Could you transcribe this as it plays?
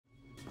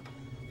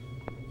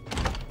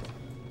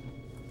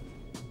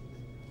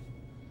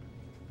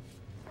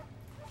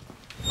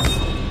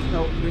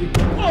me.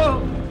 Oh!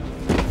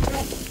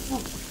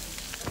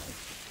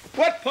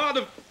 What part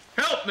of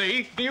help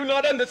me do you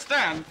not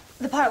understand?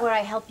 The part where I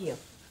help you.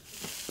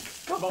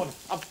 Come on,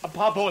 I'm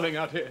parboiling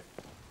out here.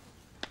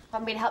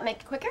 Want me to help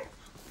make it quicker?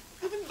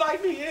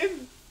 Invite me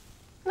in.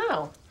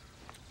 No.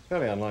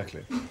 Very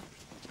unlikely.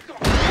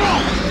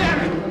 Oh,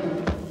 damn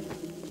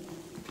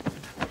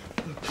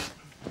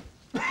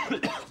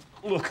it!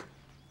 Look,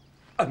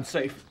 I'm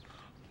safe.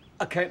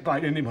 I can't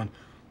bite anyone.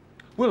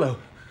 Willow,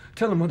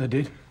 tell them what I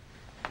did.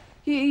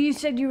 You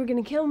said you were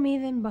gonna kill me,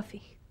 then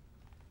Buffy.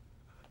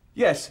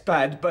 Yes,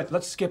 bad, but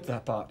let's skip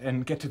that part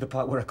and get to the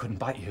part where I couldn't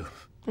bite you.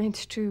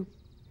 It's true.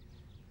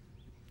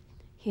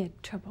 He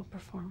had trouble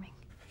performing.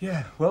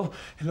 Yeah, well,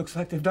 it looks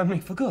like they've done me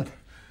for good.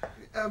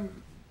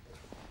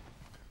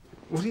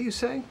 What are you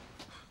saying?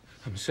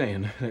 I'm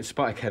saying that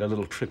Spike had a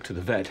little trip to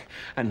the vet,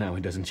 and now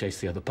he doesn't chase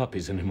the other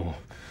puppies anymore.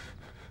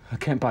 I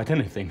can't bite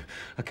anything.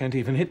 I can't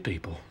even hit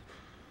people.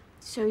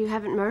 So you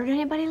haven't murdered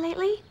anybody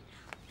lately?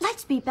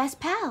 Let's be best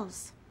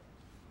pals.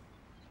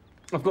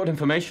 I've got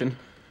information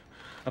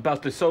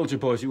about the soldier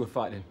boys you were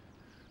fighting.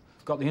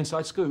 I've got the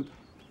inside scoop.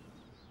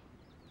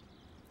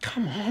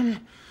 Come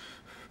on.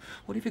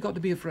 What have you got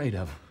to be afraid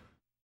of?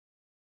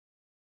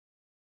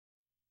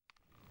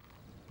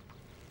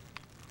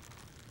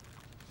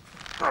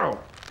 Oh,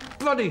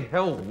 bloody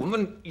hell,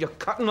 woman. You're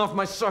cutting off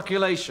my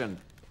circulation.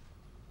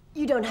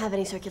 You don't have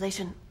any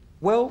circulation.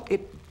 Well,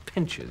 it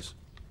pinches.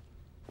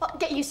 Well,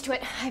 get used to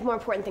it. I have more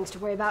important things to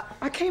worry about.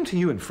 I came to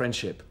you in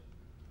friendship.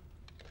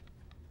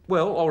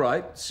 Well, all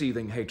right,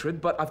 seething hatred,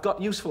 but I've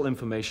got useful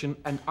information,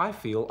 and I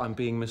feel I'm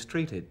being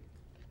mistreated.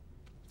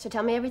 So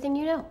tell me everything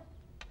you know.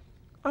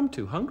 I'm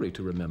too hungry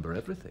to remember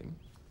everything.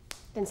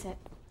 Then sit.